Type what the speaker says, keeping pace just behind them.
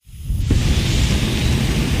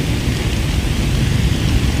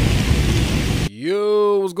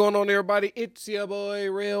going on, everybody? It's your boy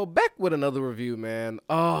Real back with another review, man.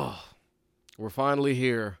 Oh, we're finally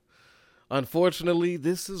here. Unfortunately,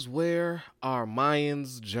 this is where our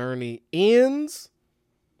Mayans journey ends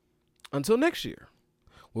until next year,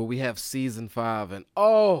 where we have season 5. And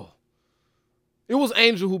it was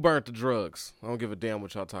Angel who burnt the drugs. I don't give a damn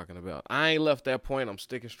what y'all talking about. I ain't left that point. I'm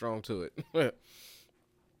sticking strong to it.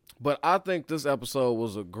 But I think this episode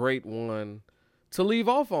was a great one to leave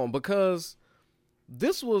off on because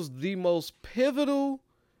this was the most pivotal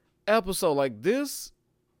episode. Like, this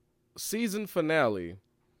season finale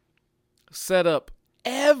set up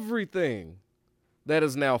everything that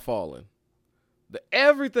is now fallen.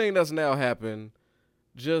 Everything that's now happened,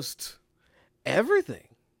 just everything.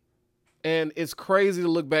 And it's crazy to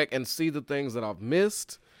look back and see the things that I've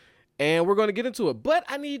missed. And we're going to get into it. But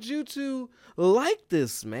I need you to like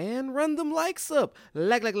this, man. Run them likes up.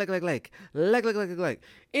 Like.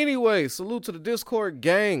 Anyway, salute to the Discord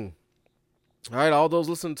gang. All right, all those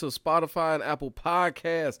listening to Spotify and Apple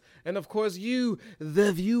Podcasts. And, of course, you,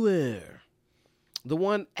 the viewer. The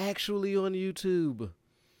one actually on YouTube.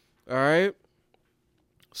 All right?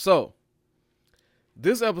 So,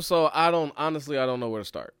 this episode, I don't know where to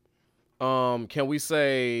start. Can we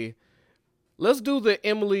say... Let's do the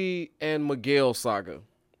Emily and Miguel saga.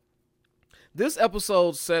 This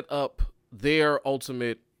episode set up their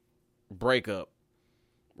ultimate breakup,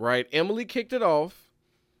 right? Emily kicked it off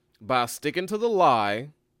by sticking to the lie,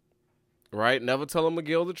 right? Never telling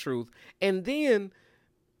Miguel the truth. And then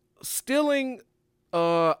stealing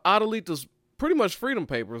Adelita's pretty much freedom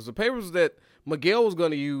papers, the papers that Miguel was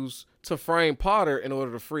going to use to frame Potter in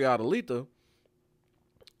order to free Adelita,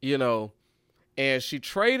 and she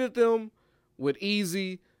traded them with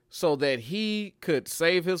Easy so that he could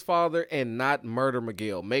save his father and not murder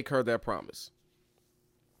Miguel. Make her that promise.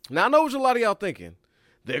 Now, I know what a lot of y'all thinking.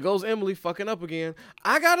 There goes Emily fucking up again.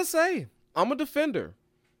 I gotta say, I'm a defender.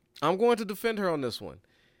 I'm going to defend her on this one.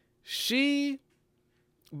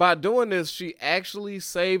 By doing this, she actually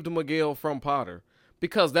saved Miguel from Potter,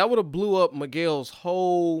 because that would have blew up Miguel's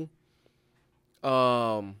whole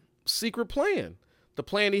secret plan. The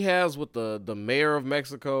plan he has with the mayor of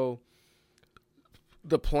Mexico,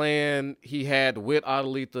 the plan he had with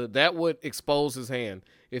Adelita, that would expose his hand.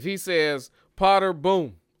 If he says, Potter,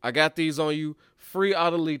 boom, I got these on you, free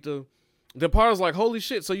Adelita, then Potter's like, holy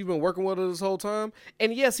shit, so you've been working with her this whole time?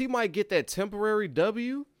 And yes, he might get that temporary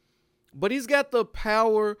W, but he's got the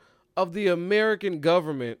power of the American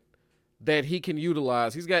government that he can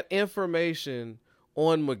utilize. He's got information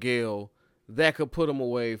on Miguel that could put him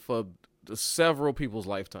away for several people's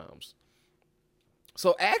lifetimes.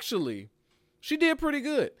 So actually, she did pretty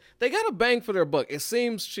good. They got a bang for their buck. It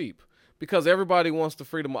seems cheap because everybody wants the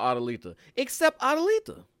freedom of Adelita, except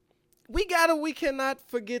Adelita. We cannot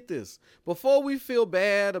forget this. Before we feel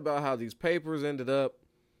bad about how these papers ended up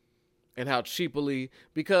and how cheaply,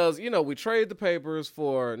 because, we trade the papers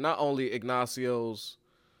for not only Ignacio's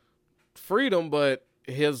freedom, but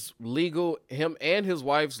him and his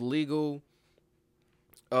wife's legal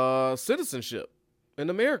citizenship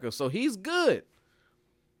in America. So he's good.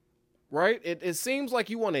 Right? It seems like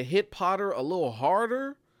you want to hit Potter a little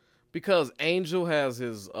harder because Angel has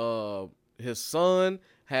his son,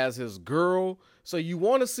 has his girl. So you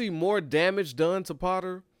want to see more damage done to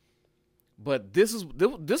Potter. But this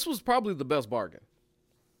was probably the best bargain.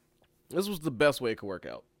 This was the best way it could work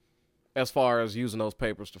out as far as using those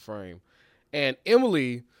papers to frame. And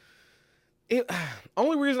Emily,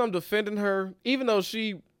 only reason I'm defending her, even though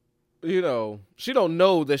she don't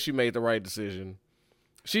know that she made the right decision.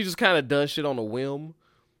 She just kind of does shit on a whim,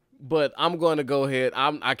 but I'm going to go ahead.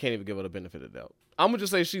 I can't even give her the benefit of the doubt. I'm going to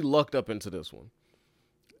just say she lucked up into this one.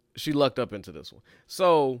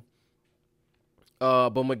 So,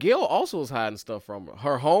 but Miguel also was hiding stuff from her.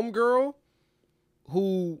 Her homegirl,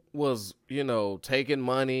 who was, taking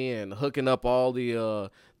money and hooking up all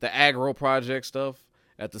the agro project stuff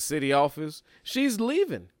at the city office, she's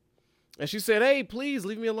leaving. And she said, hey, please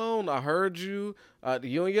leave me alone. I heard you,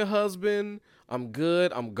 you and your husband. I'm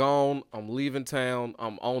good. I'm gone. I'm leaving town.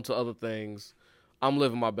 I'm on to other things. I'm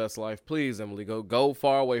living my best life. Please, Emily, go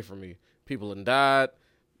far away from me. People have died.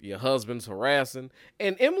 Your husband's harassing.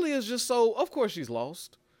 And Emily is just so, of course she's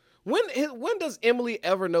lost. When does Emily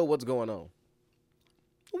ever know what's going on?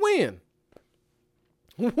 When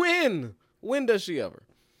does she ever?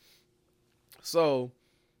 So,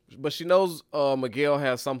 but she knows Miguel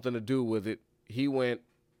has something to do with it. He went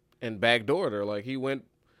and backdoored her. Like, he went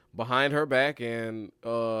behind her back and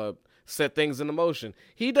set things into motion.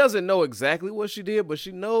 He doesn't know exactly what she did, but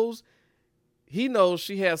he knows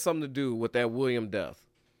she has something to do with that William death.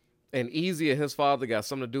 and Easy and his father got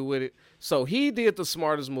something to do with it. So he did the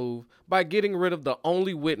smartest move by getting rid of the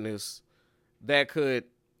only witness that could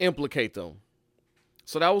implicate them.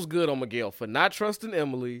 So that was good on Miguel for not trusting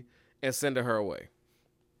Emily and sending her away.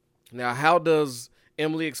 Now, how does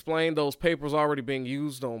Emily explain those papers already being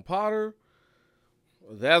used on Potter?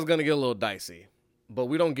 That's going to get a little dicey, but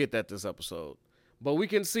we don't get that this episode. But we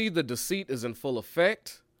can see the deceit is in full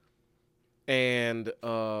effect, and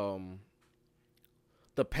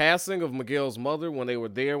the passing of Miguel's mother when they were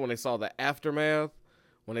there, when they saw the aftermath,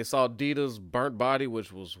 when they saw Dita's burnt body,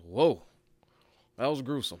 which was, whoa, that was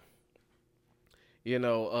gruesome. You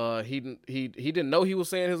know, he didn't know he was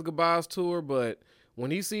saying his goodbyes to her, but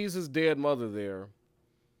when he sees his dead mother there,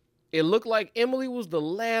 it looked like Emily was the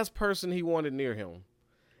last person he wanted near him.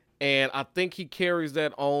 And I think he carries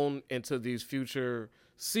that on into these future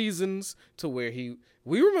seasons to where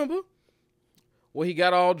we remember when he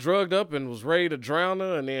got all drugged up and was ready to drown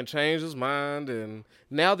her and then changed his mind. And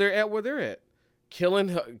now they're at where they're at.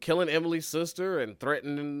 Killing Emily's sister and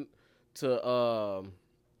threatening to,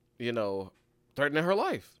 threatening her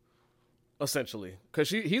life, essentially.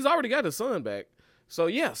 Because he's already got his son back. So,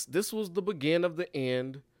 yes, this was the beginning of the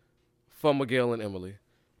end for Miguel and Emily.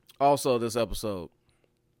 Also, this episode,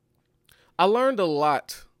 I learned a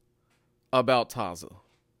lot about Taza.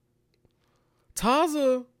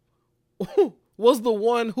 Taza was the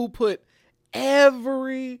one who put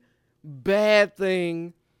every bad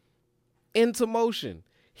thing into motion.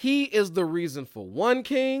 He is the reason for One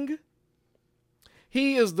King.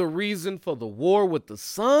 He is the reason for the war with the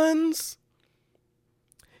Suns.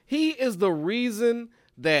 He is the reason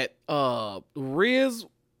that Riz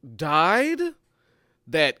died,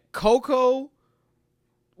 that Coco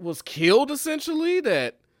was killed, essentially,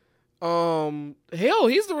 that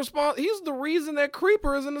he's the reason that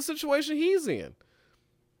Creeper is in the situation he's in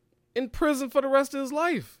prison for the rest of his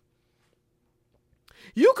life.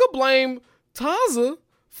 You could blame Taza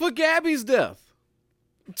for Gabby's death.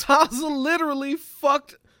 Taza literally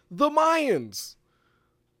fucked the Mayans.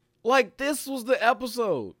 Like, this was the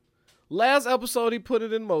episode. Last episode, he put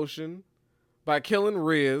it in motion by killing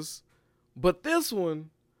Riz, but this one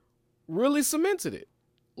really cemented it.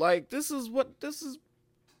 Like, this is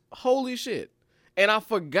holy shit. And I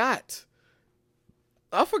forgot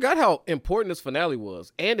how important this finale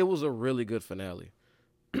was, and it was a really good finale.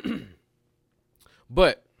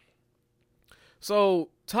 But, so,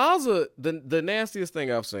 Taza, the nastiest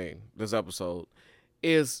thing I've seen this episode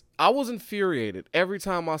is I was infuriated every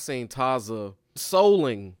time I seen Taza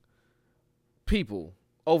souling people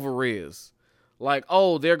over Riz. Like,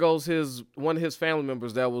 oh, there goes one of his family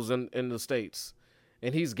members that was in the States.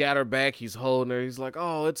 And he's got her back. He's holding her. He's like,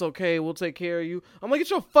 oh, it's okay. We'll take care of you. I'm like, get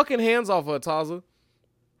your fucking hands off her, Taza.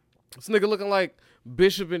 This nigga looking like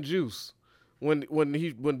Bishop and Juice.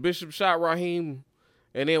 When Bishop shot Raheem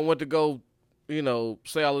and then went to go,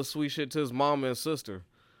 say all this sweet shit to his mama and sister.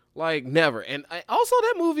 Like, never. And also,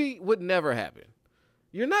 that movie would never happen.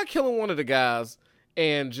 You're not killing one of the guys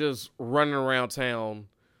and just running around town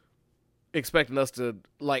expecting us to,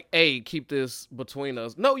 like, keep this between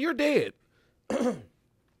us. No, you're dead.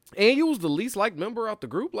 And you was the least liked member out the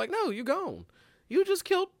group. Like, no, you gone. You just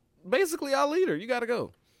killed basically our leader. You got to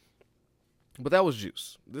go. But that was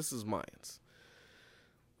Juice. This is Mayans.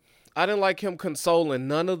 I didn't like him consoling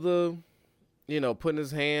none of the, putting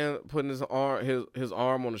his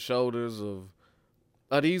arm on the shoulders of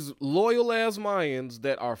these loyal ass Mayans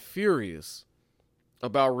that are furious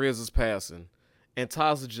about Riz's passing. And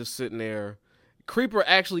Taza just sitting there. Creeper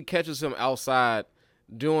actually catches him outside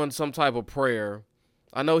doing some type of prayer.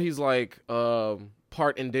 I know he's like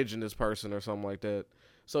part indigenous person or something like that.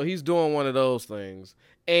 So he's doing one of those things.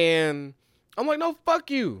 And I'm like, no,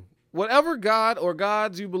 fuck you. Whatever God or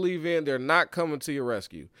gods you believe in, they're not coming to your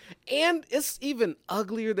rescue. And it's even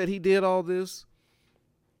uglier that he did all this.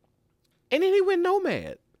 And then he went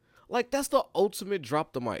nomad. Like, that's the ultimate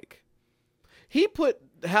drop the mic.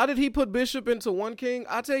 How did he put Bishop into One King?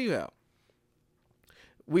 I'll tell you how.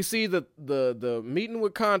 We see the meeting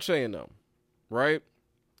with Conche and them, right?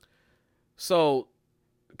 So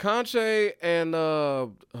Conche and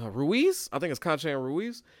Ruiz, I think it's Conche and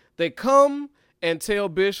Ruiz, they come and tell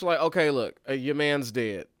Bish, like, okay, look, your man's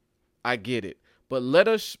dead. I get it. But let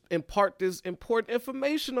us impart this important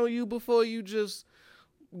information on you before you just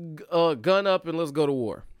gun up and let's go to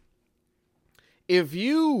war. If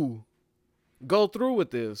you go through with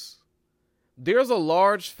this, there's a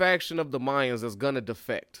large faction of the Mayans that's going to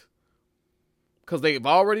defect. Because they've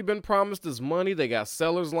already been promised this money. They got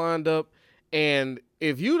sellers lined up. And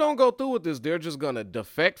if you don't go through with this, they're just going to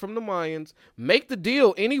defect from the Mayans, make the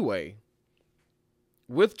deal anyway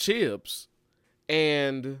with Chips,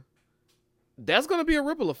 and that's going to be a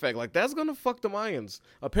ripple effect. Like, that's going to fuck the Mayans.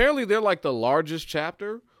 Apparently, they're like the largest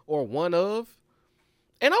chapter or one of.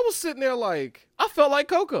 And I was sitting there like, I felt like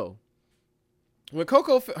Coco. When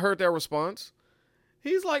Coco heard that response,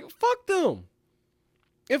 he's like, fuck them.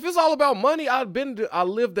 If it's all about money, I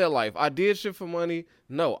lived that life. I did shit for money.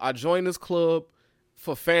 No, I joined this club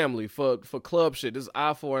for family, for club shit. This is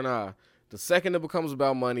eye for an eye. The second it becomes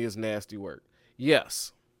about money is nasty work.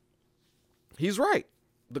 Yes, he's right.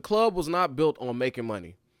 The club was not built on making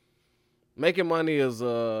money. Making money is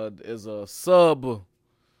a sub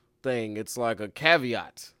thing. It's like a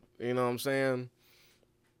caveat. You know what I'm saying?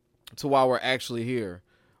 To why we're actually here.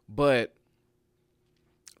 But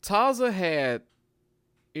Taza had,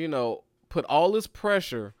 put all this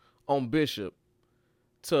pressure on Bishop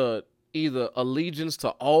to either allegiance to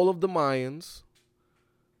all of the Mayans,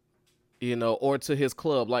 or to his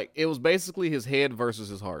club. Like, it was basically his head versus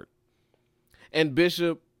his heart. And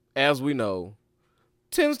Bishop, as we know,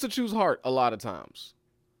 tends to choose heart a lot of times.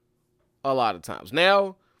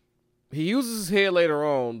 Now, he uses his head later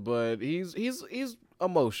on, but he's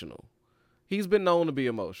emotional. He's been known to be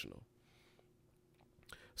emotional.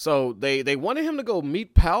 So they wanted him to go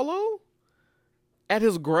meet Paolo at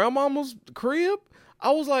his grandmama's crib.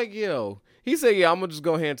 I was like, yo. He said, yeah, I'm going to just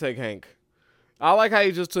go ahead and take Hank. I like how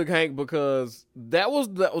he just took Hank because that was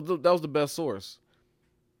the best source.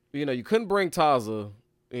 You couldn't bring Taza,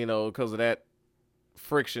 because of that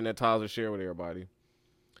friction that Taza shared with everybody.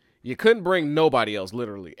 You couldn't bring nobody else,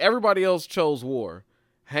 literally. Everybody else chose war.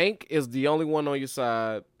 Hank is the only one on your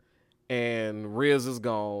side, and Riz is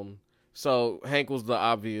gone. So Hank was the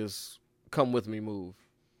obvious come with me move.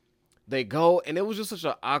 They go, and it was just such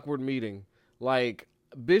an awkward meeting. Like,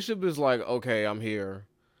 Bishop is like, okay, I'm here.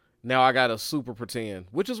 Now I gotta super pretend,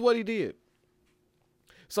 which is what he did.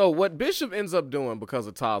 So what Bishop ends up doing because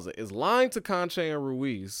of Taza is lying to Conche and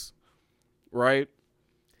Ruiz, right?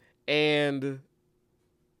 And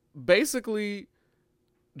basically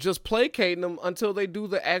just placating them until they do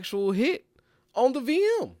the actual hit on the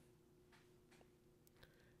VM.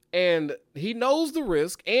 And he knows the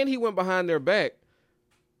risk, and he went behind their back.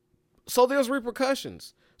 So there's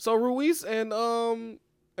repercussions. So Ruiz and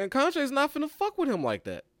Conche is not finna fuck with him like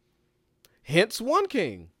that. Hence One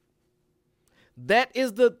King. That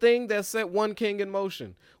is the thing that set One King in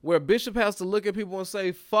motion, where Bishop has to look at people and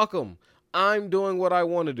say, fuck them. I'm doing what I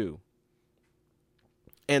want to do.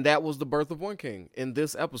 And that was the birth of One King in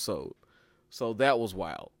this episode. So that was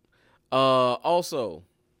wild. Also,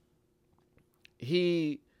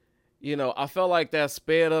 he, I felt like that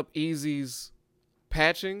sped up Easy's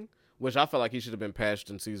patching, which I felt like he should have been patched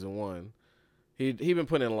in season 1. He been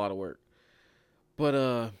putting in a lot of work.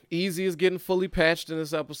 But Easy is getting fully patched in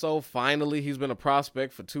this episode. Finally, he's been a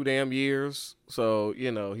prospect for 2 damn years. So,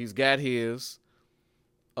 he's got his.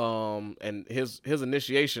 And his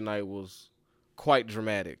initiation night was quite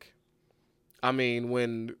dramatic. I mean,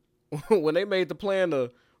 when they made the plan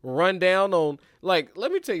to run down on, like,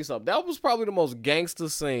 let me tell you something. That was probably the most gangster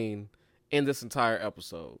scene in this entire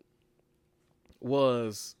episode.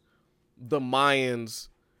 Was the Mayans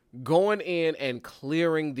going in and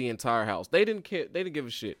clearing the entire house. They didn't care. They didn't give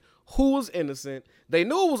a shit who was innocent. They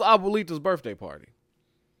knew it was Abuelita's birthday party.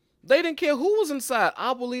 They didn't care who was inside.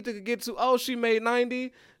 Abuelita could get to, oh, she made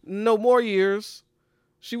 90. No more years.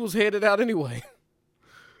 She was headed out anyway.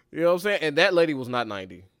 You know what I'm saying? And that lady was not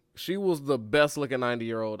 90. She was the best looking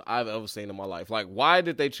 90-year-old I've ever seen in my life. Like, why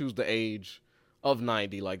did they choose the age of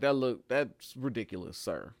 90? Like, that's ridiculous,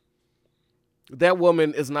 sir. That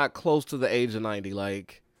woman is not close to the age of 90.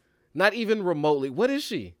 Like, not even remotely. What is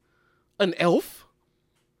she? An elf?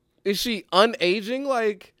 Is she unaging?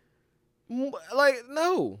 Like,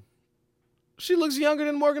 no. She looks younger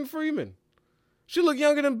than Morgan Freeman. She looked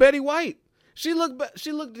younger than Betty White. She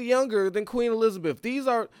looked younger than Queen Elizabeth. These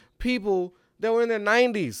are people that were in their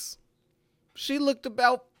 90s. She looked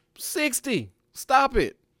about 60. Stop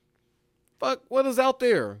it. Fuck, what is out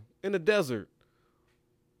there in the desert?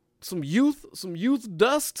 Some youth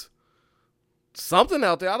dust? Something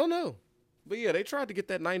out there, I don't know. But yeah, they tried to get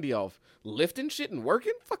that 90 off. Lifting shit and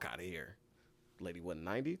working? Fuck out of here. Lady wasn't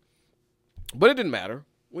 90. But it didn't matter.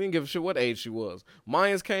 We didn't give a shit what age she was.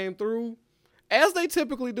 Mayans came through, as they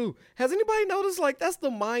typically do. Has anybody noticed, like, that's the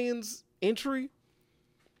Mayans' entry?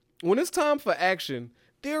 When it's time for action,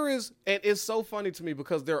 there is, and it's so funny to me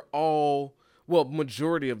because they're all, well,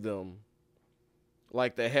 majority of them,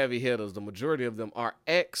 like the heavy hitters, the majority of them are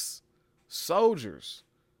ex-soldiers.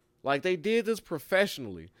 Like, they did this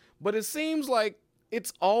professionally. But it seems like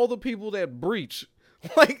it's all the people that breach.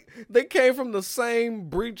 Like, they came from the same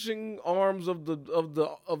breaching arms of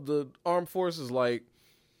the armed forces. Like,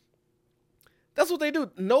 That's what they do.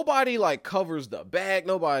 Nobody like covers the back.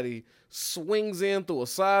 Nobody swings in through a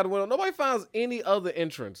side window. Nobody finds any other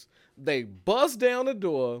entrance. They bust down the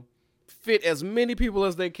door, fit as many people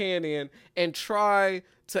as they can in, and try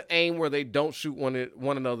to aim where they don't shoot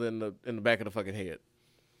one another in the back of the fucking head.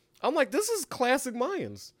 I'm like, this is classic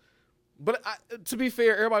Mayans. But to be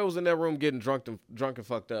fair, everybody was in that room getting drunk and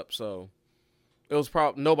fucked up, so it was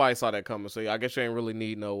probably nobody saw that coming. So I guess you ain't really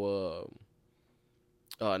need no,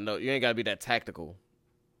 you ain't gotta be that tactical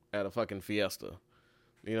at a fucking fiesta.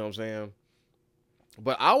 You know what I'm saying?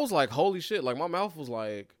 But I was like, holy shit! Like my mouth was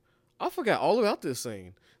like, I forgot all about this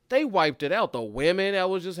scene. They wiped it out. The women that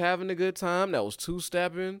was just having a good time, that was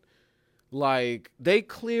two-stepping, like they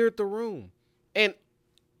cleared the room, and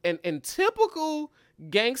in typical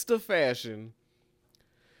gangster fashion,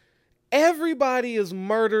 everybody is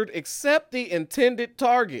murdered except the intended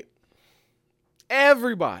target.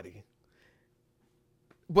 Everybody.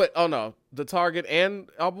 But, oh no, the target and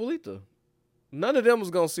Abuelita. None of them was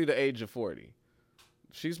going to see the age of 40.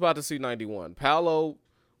 She's about to see 91. Paolo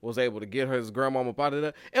was able to get his grandmama up out of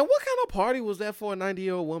there. And what kind of party was that for a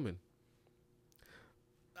 90-year-old woman?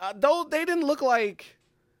 Though they didn't look like,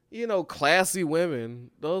 classy women.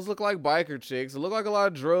 Those look like biker chicks. It looked like a lot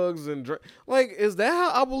of drugs and like, is that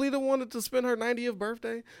how Abuelita wanted to spend her 90th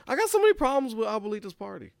birthday? I got so many problems with Abuelita's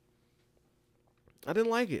party. I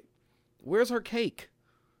didn't like it. Where's her cake?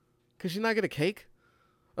 Could she not get a cake?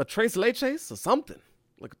 A tres leches or something?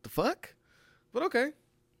 Like, what the fuck? But okay.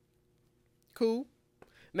 Cool.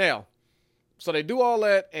 Now, so they do all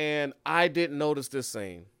that, and I didn't notice this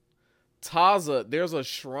scene. Taza, there's a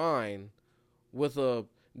shrine with a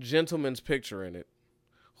gentleman's picture in it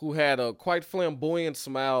who had a quite flamboyant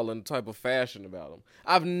smile and type of fashion about him.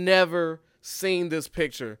 I've never seen this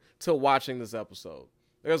picture till watching this episode.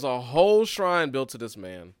 There's a whole shrine built to this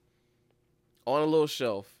man on a little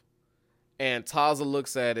shelf, and Taza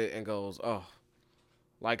looks at it and goes, oh,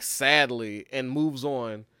 like sadly, and moves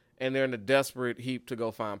on, and they're in a desperate heap to go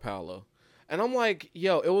find Paolo. And I'm like,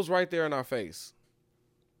 yo, it was right there in our face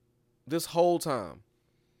this whole time.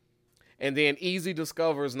 And then Easy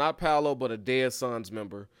discovers not Paolo, but a dead Sons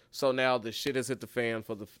member. So now the shit has hit the fan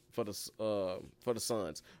for the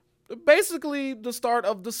Sons. Basically, the start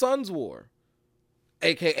of the Sons War,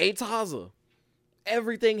 aka Taza.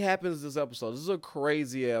 Everything happens this episode. This is a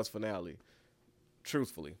crazy ass finale,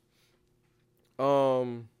 truthfully.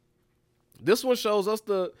 This one shows us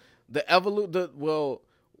the Adelita.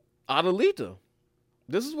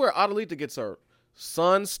 This is where Adelita gets hurt.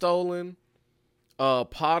 Son stolen.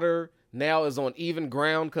 Potter now is on even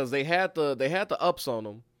ground because they had the ups on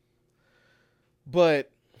him.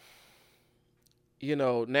 But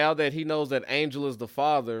now that he knows that Angel is the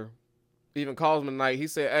father, even calls him tonight. He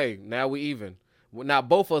said, "Hey, now we even. Now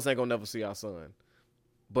both of us ain't gonna never see our son."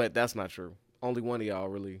 But that's not true. Only one of y'all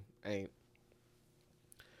really ain't.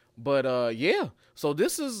 But yeah. So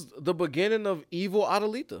this is the beginning of evil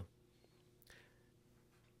Adelita.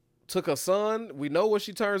 Took her son. We know what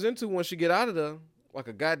she turns into when she get out of there. Like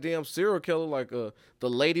a goddamn serial killer, like the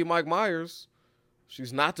lady Mike Myers.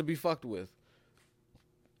 She's not to be fucked with.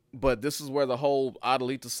 But this is where the whole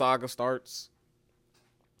Adelita saga starts.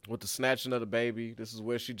 With the snatching of the baby. This is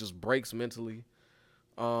where she just breaks mentally.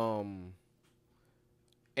 And,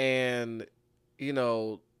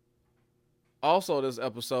 also this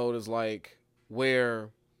episode is like where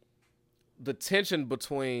the tension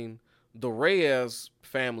between the Reyes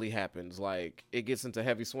family happens. Like, it gets into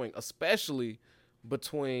heavy swing, especially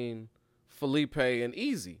between Felipe and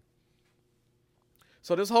Easy.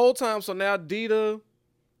 So this whole time, so now Dita,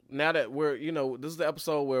 now that we're, this is the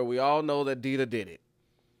episode where we all know that Dita did it.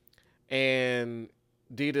 And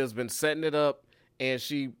Dita has been setting it up, and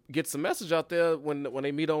she gets a message out there when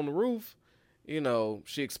they meet on the roof.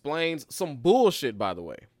 She explains some bullshit, by the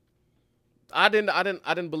way. I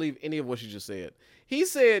didn't believe any of what she just said. He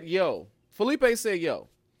said, Felipe said,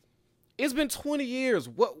 it's been 20 years.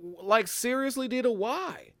 What, like, seriously, Dita,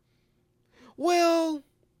 why? Well,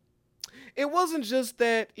 it wasn't just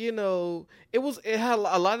that, it had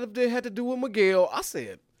a lot of it had to do with Miguel. I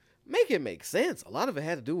said, make it make sense. A lot of it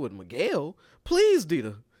had to do with Miguel. Please,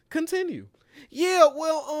 Dita, continue. Yeah,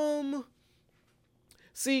 well,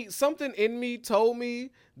 see, something in me told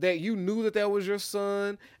me that you knew that was your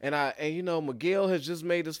son, and Miguel has just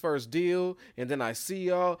made his first deal, and then I see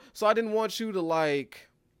y'all, so I didn't want you to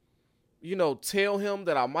tell him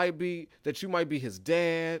that you might be his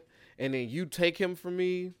dad, and then you take him from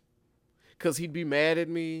me, because he'd be mad at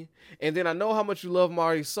me, and then I know how much you love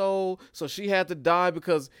Marisol, so she had to die,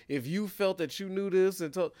 because if you felt that you knew this,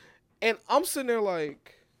 and I'm sitting there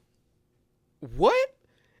like, what?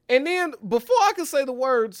 And then, before I could say the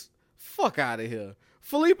words, Fuck out of here.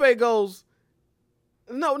 Felipe goes,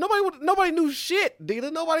 no, nobody knew shit, Dita.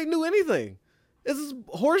 Nobody knew anything. This is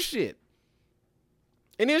horse shit.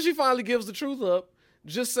 And then she finally gives the truth up,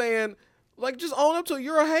 just saying, like, just own up to it.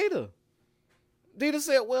 You're a hater. Dita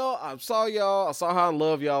said, well, I saw y'all. I saw how in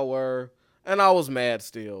love y'all were. And I was mad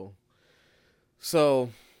still. So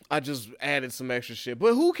I just added some extra shit.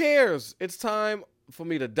 But who cares? It's time for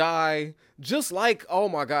me to die. Just like, oh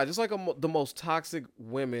my God, just like the most toxic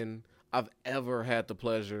women I've ever had the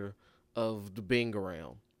pleasure of being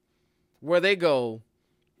around. Where they go,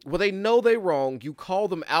 where they know they're wrong, you call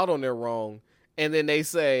them out on their wrong, and then they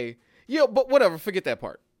say, yeah, but whatever, forget that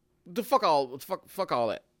part. Fuck all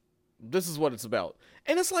that. This is what it's about.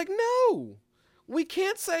 And it's like, no, we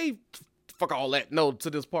can't say fuck all that no to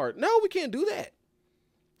this part. No, we can't do that.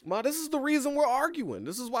 Ma, this is the reason we're arguing.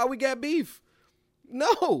 This is why we got beef.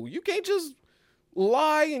 No, you can't just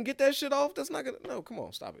lie and get that shit off. That's not gonna, no, come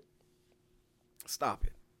on, stop it. Stop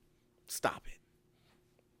it. Stop it.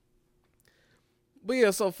 But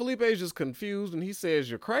yeah, so Felipe is just confused and he says,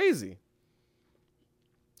 you're crazy.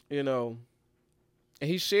 You know, and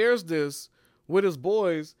he shares this with his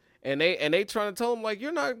boys and they trying to tell him, like,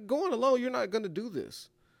 you're not going alone. You're not going to do this.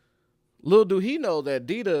 Little do he know that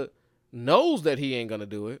Dita knows that he ain't going to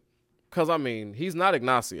do it. Because, I mean, he's not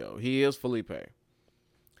Ignacio. He is Felipe.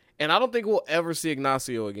 And I don't think we'll ever see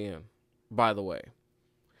Ignacio again, by the way.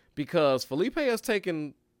 Because Felipe has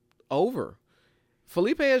taken over.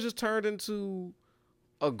 Felipe has just turned into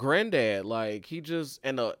a granddad. Like, he just,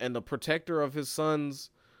 and the protector of his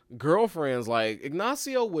son's girlfriends. Like,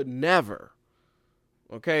 Ignacio would never.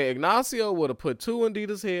 Okay, Ignacio would have put two in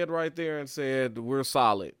Dita's head right there and said, we're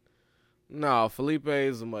solid. No, Felipe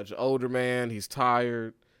is a much older man. He's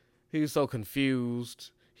tired. He's so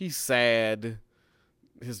confused. He's sad.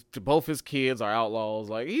 Both his kids are outlaws.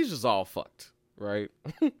 Like, he's just all fucked, right?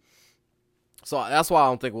 So that's why I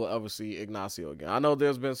don't think we'll ever see Ignacio again. I know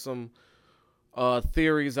there's been some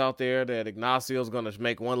theories out there that Ignacio's going to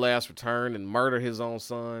make one last return and murder his own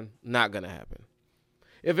son. Not going to happen.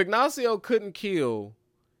 If Ignacio couldn't kill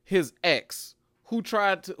his ex, who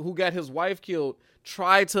got his wife killed,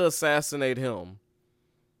 tried to assassinate him,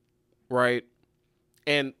 right?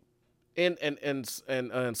 And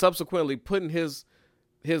subsequently putting his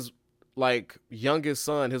like youngest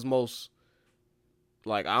son, his most,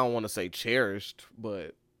 like, I don't want to say cherished,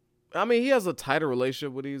 but I mean, he has a tighter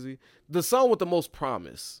relationship with Easy. The son with the most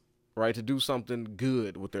promise, right, to do something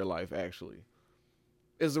good with their life, actually,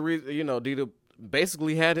 is the reason, you know, Dita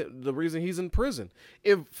basically had the reason he's in prison.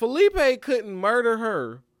 If Felipe couldn't murder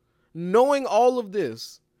her, knowing all of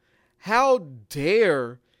this, how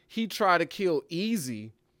dare he try to kill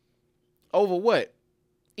Easy over what?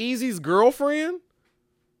 Easy's girlfriend?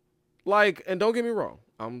 Like, and don't get me wrong,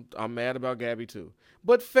 I'm mad about Gabby too.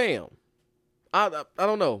 But fam, I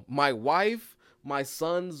don't know. My wife, my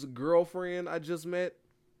son's girlfriend I just met,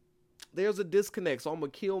 there's a disconnect. So I'm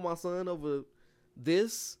going to kill my son over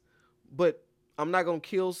this, but I'm not going to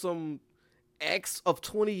kill some ex of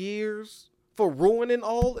 20 years for ruining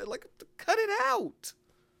all that. Like, cut it out.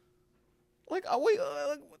 Like,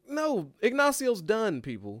 no, Ignacio's done,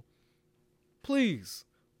 people. Please.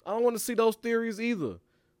 I don't want to see those theories either.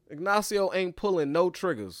 Ignacio ain't pulling no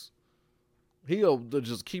triggers. He'll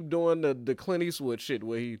just keep doing the Clint Eastwood shit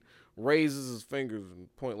where he raises his fingers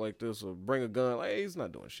and point like this or bring a gun. Like, hey, he's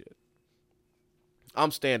not doing shit.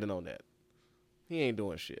 I'm standing on that. He ain't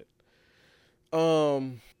doing shit.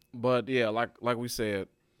 But yeah, like we said,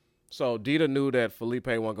 so Dita knew that Felipe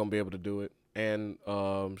wasn't gonna be able to do it, and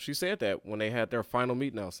she said that when they had their final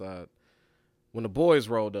meeting outside, when the boys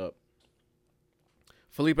rolled up.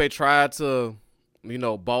 Felipe tried to, you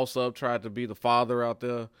know, boss up, tried to be the father out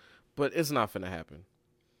there, but it's not finna happen.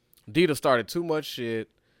 Dita started too much shit.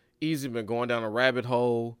 Easy been going down a rabbit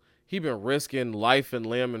hole. He been risking life and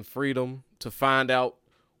limb and freedom to find out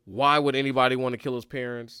why would anybody want to kill his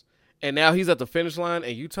parents. And now he's at the finish line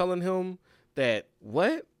and you telling him that,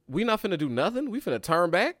 what? We not finna do nothing? We finna turn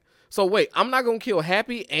back? So wait, I'm not gonna kill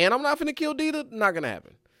Happy and I'm not finna kill Dita? Not gonna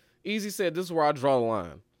happen. Easy said, this is where I draw the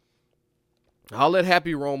line. I'll let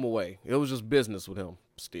Happy roam away. It was just business with him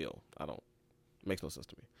still. Makes no sense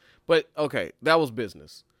to me. But okay, that was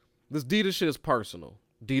business. This Dita shit is personal.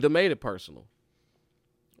 Dita made it personal.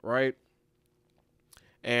 Right?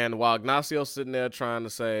 And while Ignacio's sitting there trying to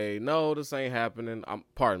say, no, this ain't happening.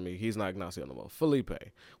 Pardon me, he's not Ignacio no more. Felipe.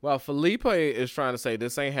 While Felipe is trying to say,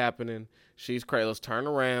 this ain't happening. She's crazy. Let's turn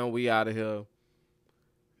around. We out of here.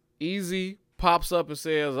 Easy pops up and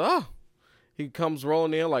says, oh. He comes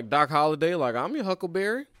rolling in like Doc Holliday, like, I'm your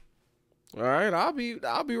Huckleberry. All right, I'll be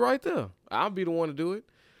right there. I'll be the one to do it.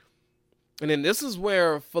 And then this is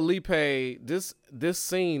where Felipe, this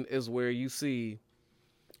scene is where you see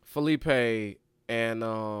Felipe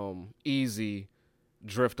and Easy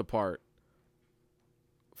drift apart.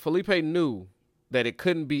 Felipe knew that it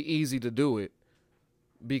couldn't be easy to do it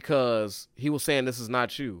because he was saying this is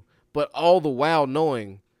not you, but all the while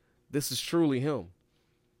knowing this is truly him.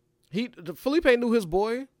 Felipe knew his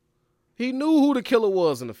boy. He knew who the killer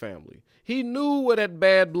was in the family. He knew where that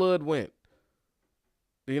bad blood went.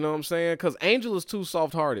 You know what I'm saying? Because Angel is too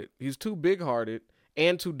soft-hearted. He's too big-hearted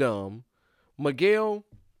and too dumb. Miguel,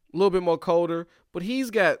 a little bit more colder, but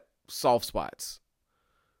he's got soft spots.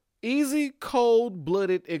 Easy,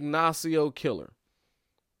 cold-blooded Ignacio killer.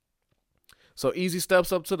 So Easy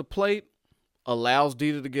steps up to the plate, allows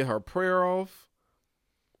Dita to get her prayer off,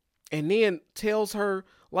 and then tells her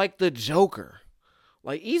like the Joker.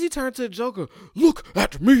 Like Easy turned to the Joker, look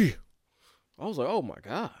at me. I was like, oh my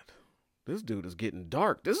God. This dude is getting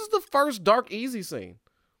dark. This is the first Dark Easy scene.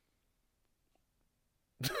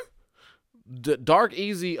 Dark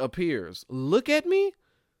Easy appears. Look at me.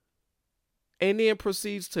 And then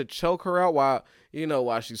proceeds to choke her out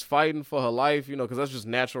while she's fighting for her life, because that's just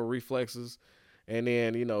natural reflexes. And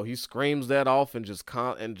then, he screams that off and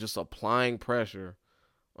just applying pressure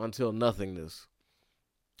until nothingness.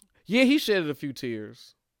 Yeah, he shedded a few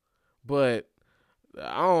tears. But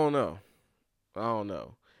I don't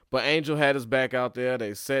know. But Angel had his back out there.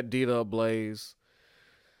 They set Dita ablaze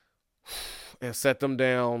and set them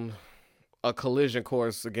down a collision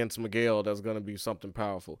course against Miguel that's going to be something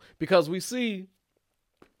powerful. Because we see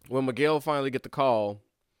when Miguel finally get the call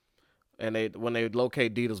and when they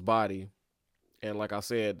locate Dita's body, and like I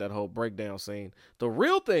said, that whole breakdown scene, the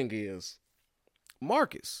real thing is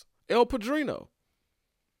Marcus, El Padrino.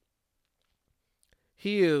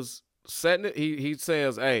 He is setting it. He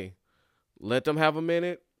says, hey, let them have a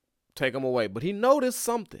minute. Take him away. But he noticed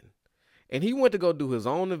something, and he went to go do his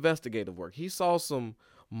own investigative work. He saw some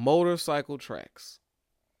motorcycle tracks,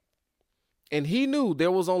 and he knew there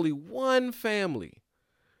was only one family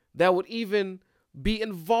that would even be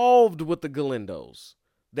involved with the Galindos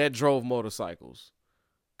that drove motorcycles,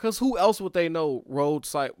 because who else would they know rode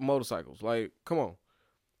motorcycles? Like, come on.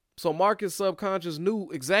 So Marcus' subconscious knew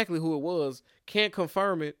exactly who it was, can't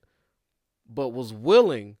confirm it, but was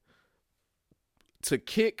willing to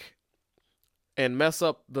kick and mess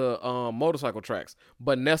up the motorcycle tracks.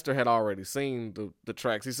 But Nestor had already seen the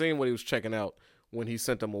tracks. He seen what he was checking out when he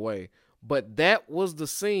sent them away. But that was the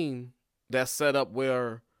scene that set up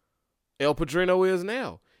where El Padrino is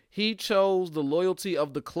now. He chose the loyalty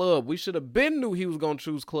of the club. We should have been knew he was going to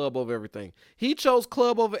choose club over everything. He chose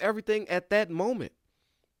club over everything at that moment.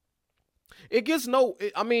 It gets no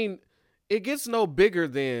bigger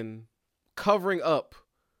than covering up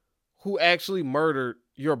who actually murdered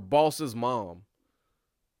your boss's mom,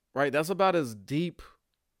 right? That's about as deep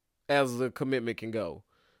as the commitment can go.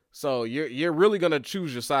 So you're really going to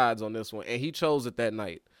choose your sides on this one. And he chose it that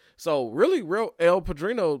night. So really, real El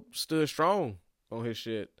Padrino stood strong on his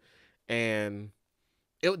shit. And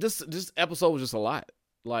this episode was just a lot.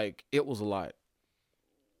 Like, it was a lot.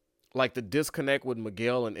 Like, the disconnect with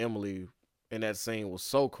Miguel and Emily in that scene was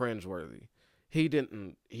so cringeworthy. He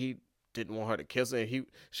didn't want her to kiss her.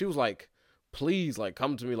 She was like, please, like,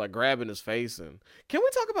 come to me, like, grabbing his face. And can we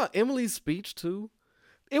talk about Emily's speech too?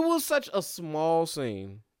 It was such a small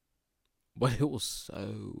scene, but it was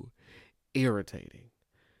so irritating.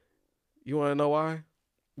 You want to know why?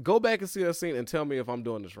 Go back and see that scene and tell me if I'm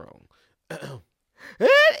doing this wrong. And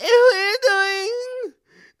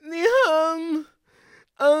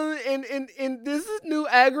this is new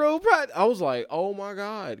aggro pride. I was like, oh my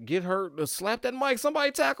God, get her, slap that mic,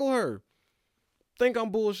 somebody tackle her. Think I'm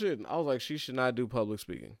bullshitting. I was like, she should not do public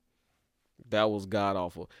speaking. That was god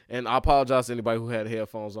awful. And I apologize to anybody who had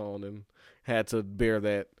headphones on and had to bear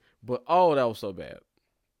that. But oh, that was so bad.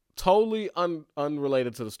 Totally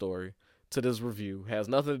unrelated to the story, to this review. Has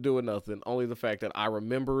nothing to do with nothing. Only the fact that I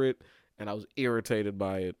remember it and I was irritated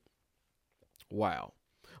by it. Wow.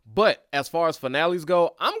 But as far as finales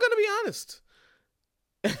go, I'm going to be honest.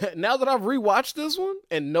 Now that I've rewatched this one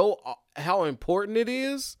and know how important it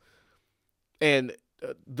is and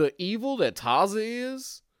the evil that Taza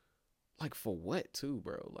is, like, for what too,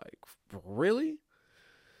 bro? Like, really?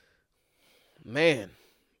 Man,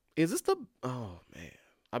 is this the... Oh, man.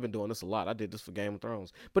 I've been doing this a lot. I did this for Game of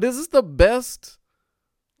Thrones. But is this the best,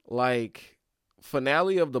 like,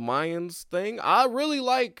 finale of the Mayans thing? I really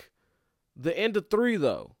like the end of 3,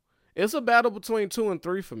 though. It's a battle between 2 and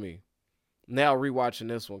 3 for me. Now rewatching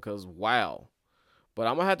this one, because wow. But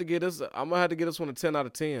I'm gonna have to give this one a 10 out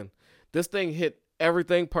of 10. This thing hit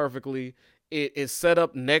everything perfectly. It is set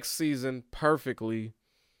up next season perfectly.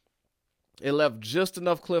 It left just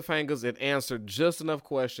enough cliffhangers. It answered just enough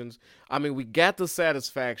questions. I mean, we got the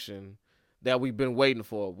satisfaction that we've been waiting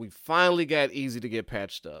for. We finally got Easy to get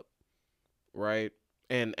patched up, right?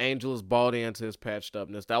 And Angel is bought into his patched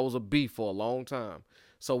upness. That was a beef for a long time.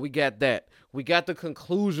 So we got that. We got the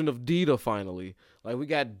conclusion of Dita finally. Like, we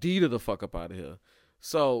got Dita the fuck up out of here.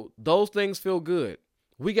 So those things feel good.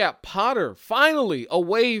 We got Potter finally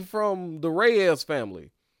away from the Reyes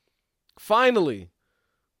family. Finally.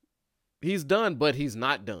 He's done, but he's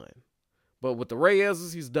not done. But with the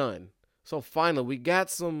Reyes, he's done. So finally, we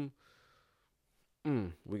got some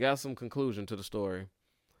conclusion to the story.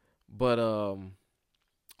 But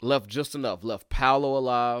left just enough. Left Paolo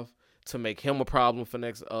alive to make him a problem for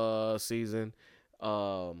next season.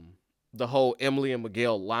 The whole Emily and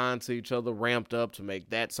Miguel lying to each other ramped up to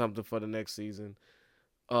make that something for the next season.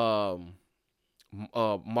 Marcus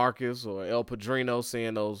or El Padrino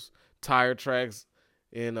seeing those tire tracks,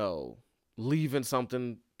 leaving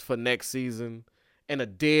something for next season, and a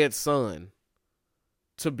dead son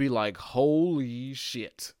to be like, holy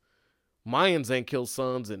shit. Mayans ain't killed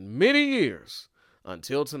sons in many years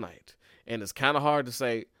until tonight. And it's kind of hard to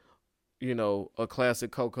say, a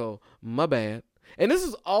classic Coco, my bad. And this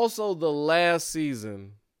is also the last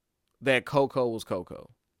season that Coco was Coco.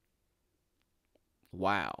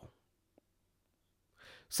 Wow.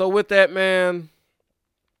 So with that, man,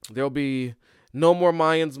 there'll be no more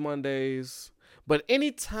Mayans Mondays. But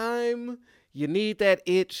anytime you need that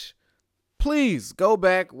itch, please go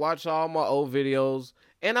back, watch all my old videos,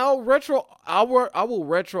 and I will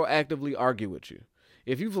retroactively argue with you.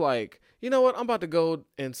 If you've like, you know what, I'm about to go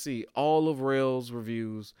and see all of Rail's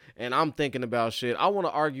reviews, and I'm thinking about shit, I want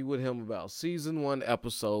to argue with him about season 1,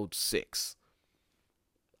 episode 6.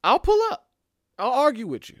 I'll pull up. I'll argue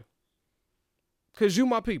with you. Because you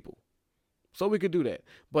my people. So we could do that.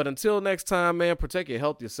 But until next time, man, protect your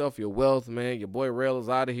health, yourself, your wealth, man. Your boy Rail is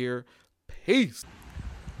out of here. Peace.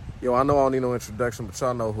 Yo, I know I don't need no introduction, but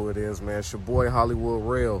y'all know who it is, man. It's your boy Hollywood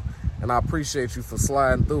Rail. And I appreciate you for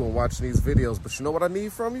sliding through and watching these videos. But you know what I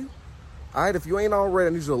need from you? All right, if you ain't already, I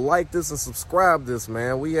need you to like this and subscribe this,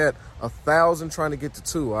 man. We at 1,000 trying to get to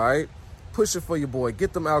 2, all right? Push it for your boy.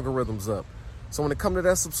 Get them algorithms up. So when it come to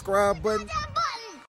that subscribe button,